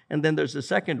dog. And then there's a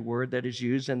second word that is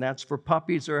used, and that's for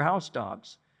puppies or house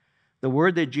dogs. The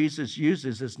word that Jesus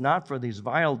uses is not for these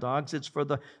vile dogs, it's for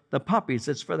the puppies,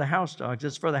 it's for the house dogs,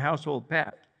 it's for the household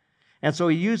pet. And so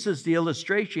he uses the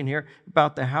illustration here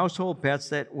about the household pets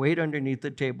that wait underneath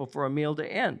the table for a meal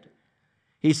to end.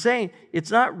 He's saying it's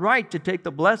not right to take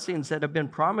the blessings that have been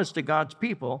promised to God's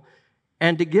people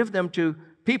and to give them to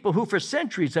people who for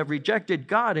centuries have rejected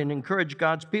God and encouraged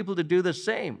God's people to do the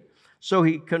same. So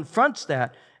he confronts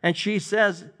that, and she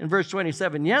says in verse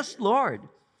 27, "Yes, Lord,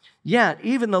 yet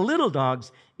even the little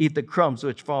dogs eat the crumbs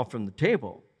which fall from the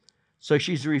table." So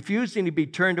she's refusing to be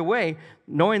turned away,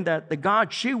 knowing that the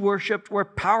God she worshiped were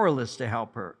powerless to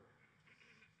help her.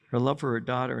 Her love for her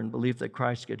daughter and belief that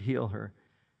Christ could heal her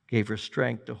gave her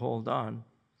strength to hold on.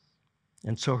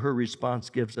 And so her response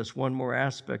gives us one more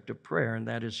aspect of prayer, and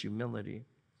that is humility.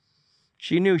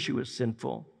 She knew she was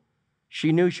sinful.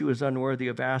 She knew she was unworthy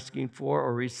of asking for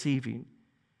or receiving,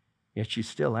 yet she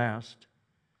still asked,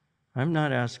 "I'm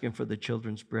not asking for the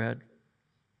children's bread.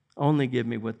 Only give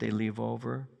me what they leave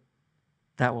over.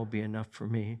 That will be enough for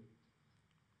me."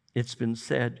 It's been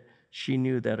said she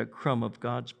knew that a crumb of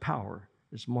God's power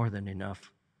is more than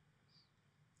enough.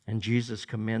 And Jesus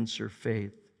commends her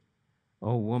faith.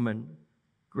 "O woman,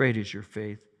 great is your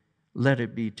faith. Let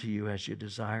it be to you as you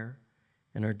desire."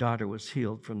 And her daughter was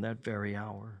healed from that very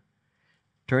hour.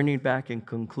 Turning back and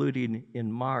concluding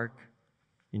in Mark,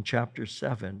 in chapter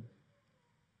 7,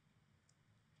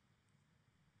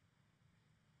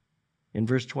 in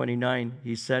verse 29,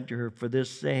 he said to her, "For this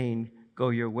saying, go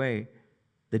your way,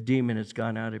 the demon has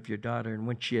gone out of your daughter." And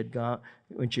when she had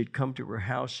come to her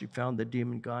house, she found the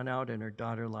demon gone out and her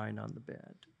daughter lying on the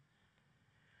bed.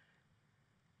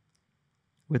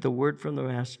 With a word from the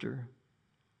Master,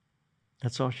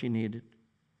 that's all she needed.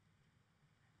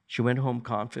 She went home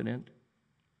confident.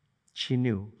 She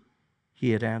knew he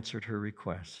had answered her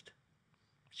request.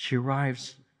 She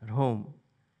arrives at home,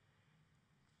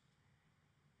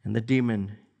 and the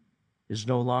demon is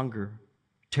no longer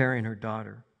tearing her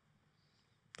daughter.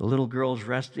 The little girl's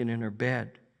resting in her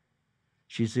bed.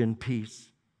 She's in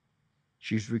peace.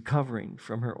 She's recovering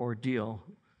from her ordeal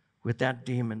with that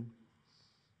demon.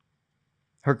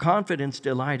 Her confidence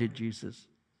delighted Jesus.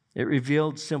 It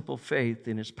revealed simple faith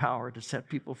in his power to set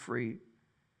people free.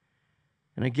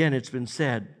 And again, it's been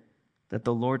said that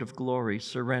the Lord of glory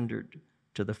surrendered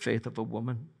to the faith of a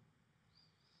woman.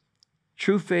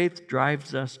 True faith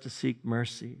drives us to seek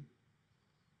mercy.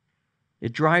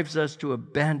 It drives us to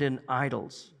abandon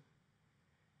idols.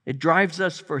 It drives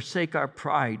us to forsake our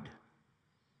pride.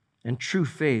 And true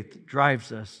faith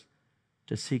drives us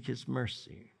to seek his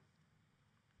mercy.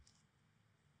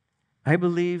 I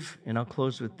believe, and I'll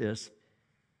close with this,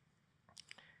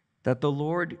 that the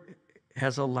Lord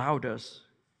has allowed us,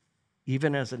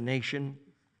 even as a nation,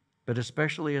 but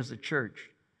especially as a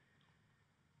church,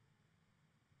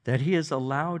 that he has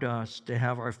allowed us to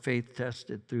have our faith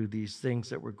tested through these things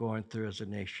that we're going through as a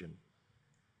nation.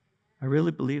 I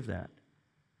really believe that.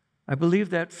 I believe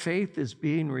that faith is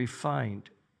being refined,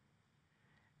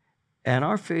 and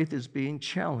our faith is being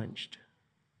challenged.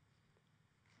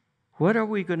 What are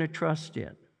we going to trust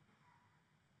in?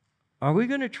 Are we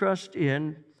going to trust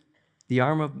in the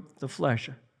arm of the flesh,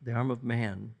 the arm of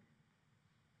man?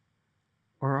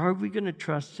 Or are we going to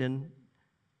trust in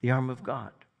the arm of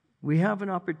God? We have an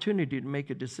opportunity to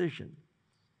make a decision.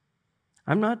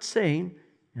 I'm not saying,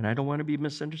 and I don't want to be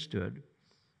misunderstood,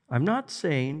 I'm not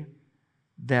saying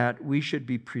that we should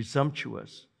be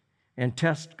presumptuous and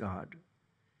test God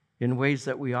in ways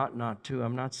that we ought not to.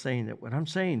 I'm not saying that. What I'm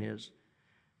saying is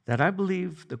that I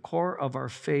believe the core of our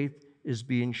faith is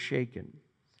being shaken.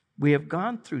 We have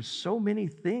gone through so many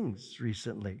things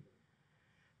recently,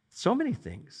 so many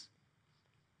things,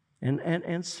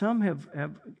 and some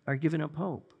are giving up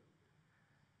hope.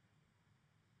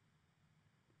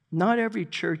 Not every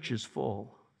church is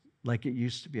full like it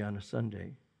used to be on a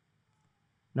Sunday.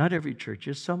 Not every church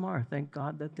is. Some are. Thank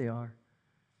God that they are.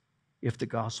 If the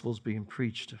gospel is being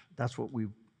preached, that's what we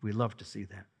love to see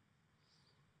that.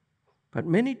 But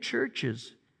many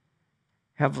churches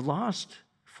have lost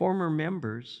former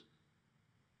members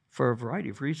for a variety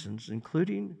of reasons,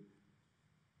 including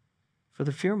for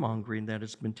the fear-mongering that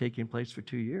has been taking place for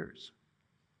 2 years.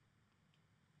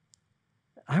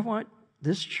 I want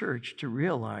this church to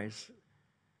realize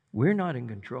we're not in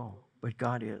control, but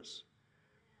God is.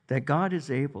 That God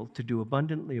is able to do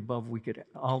abundantly above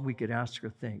all we could ask or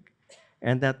think.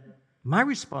 And that my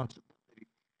responsibility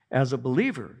as a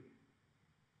believer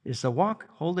is to walk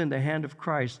holding the hand of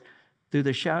Christ through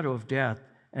the shadow of death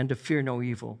and to fear no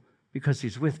evil, because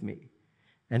he's with me.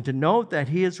 And to know that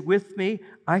he is with me,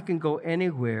 I can go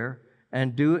anywhere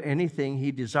and do anything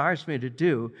he desires me to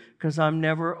do, because I'm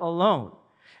never alone.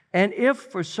 And if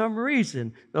for some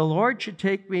reason the Lord should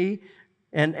take me,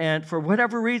 and for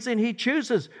whatever reason he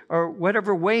chooses, or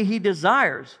whatever way he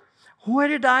desires, what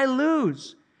did I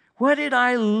lose? What did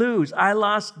I lose? I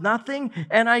lost nothing,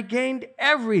 and I gained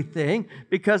everything,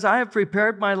 because I have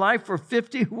prepared my life for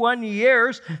 51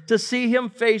 years to see him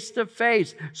face to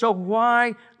face. So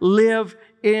why live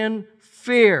in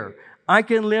fear? I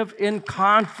can live in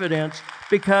confidence,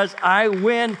 because I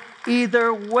win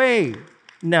either way.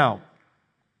 Now,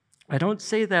 I don't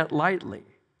say that lightly.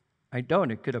 I don't.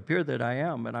 It could appear that I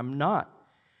am, but I'm not.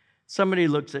 Somebody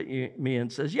looks at me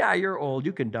and says, yeah, you're old,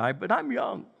 you can die, but I'm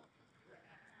young.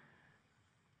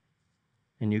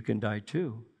 And you can die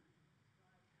too,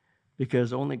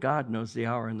 because only God knows the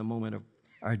hour and the moment of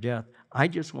our death. I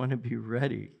just want to be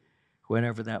ready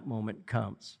whenever that moment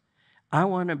comes. I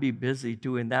want to be busy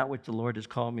doing that which the Lord has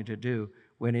called me to do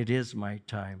when it is my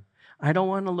time. I don't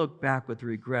want to look back with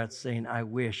regrets saying, I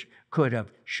wish, could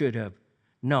have, should have.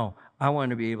 No, I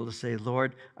want to be able to say,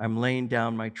 Lord, I'm laying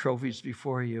down my trophies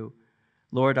before you.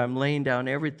 Lord, I'm laying down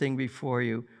everything before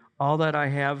you. All that I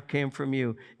have came from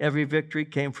you. Every victory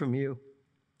came from you.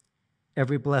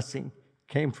 Every blessing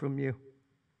came from you.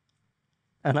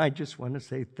 And I just want to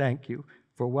say thank you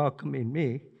for welcoming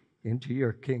me into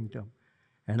your kingdom.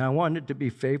 And I wanted to be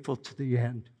faithful to the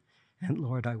end. And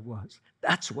Lord, I was.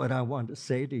 That's what I want to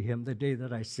say to him the day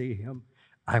that I see him.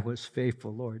 I was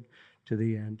faithful, Lord, to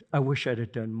the end. I wish I'd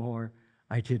have done more.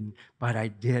 I didn't, but I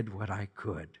did what I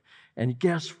could. And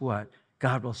guess what?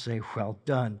 God will say, well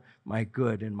done, my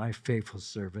good and my faithful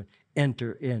servant.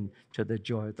 Enter into the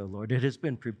joy of the Lord. It has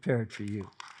been prepared for you.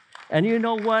 And you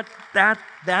know what?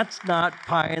 That's not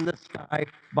pie in the sky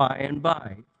by and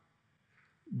by.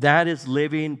 That is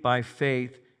living by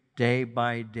faith day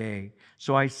by day.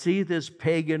 So I see this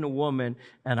pagan woman,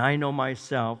 and I know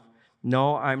myself.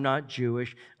 No, I'm not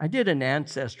Jewish. I did an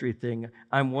ancestry thing.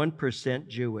 I'm 1%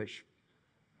 Jewish.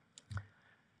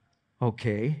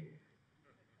 Okay.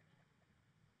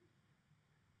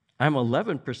 I'm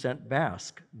 11%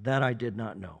 Basque. That I did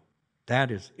not know.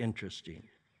 That is interesting.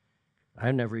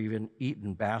 I've never even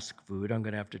eaten Basque food. I'm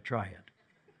going to have to try it.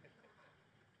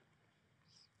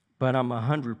 But I'm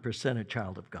 100% a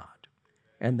child of God.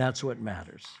 And that's what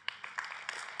matters.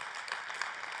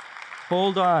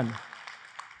 Hold on.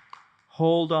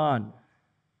 Hold on.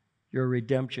 Your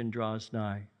redemption draws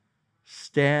nigh.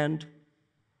 Stand,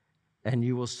 and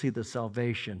you will see the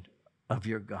salvation of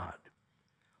your God.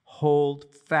 Hold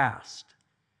fast,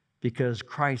 because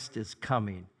Christ is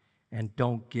coming, and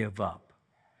don't give up.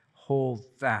 Hold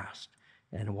fast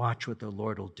and watch what the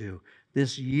Lord will do.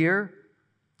 This year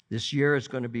is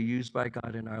going to be used by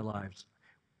God in our lives.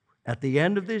 At the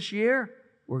end of this year,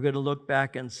 we're going to look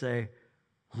back and say,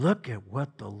 look at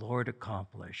what the Lord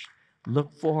accomplished.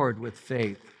 Look forward with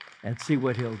faith and see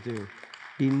what he'll do.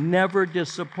 He never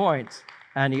disappoints,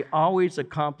 and he always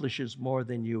accomplishes more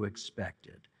than you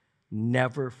expected.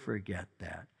 Never forget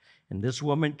that. And this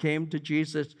woman came to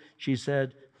Jesus. She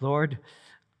said, Lord,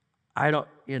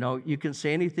 you can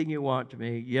say anything you want to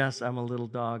me. Yes, I'm a little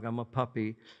dog. I'm a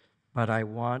puppy. But I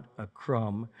want a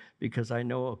crumb, because I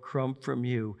know a crumb from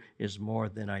you is more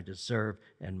than I deserve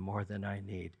and more than I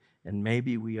need. And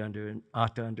maybe we ought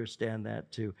to understand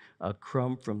that too. A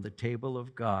crumb from the table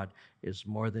of God is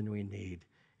more than we need,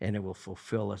 and it will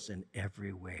fulfill us in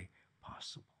every way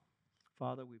possible.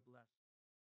 Father, we bless you.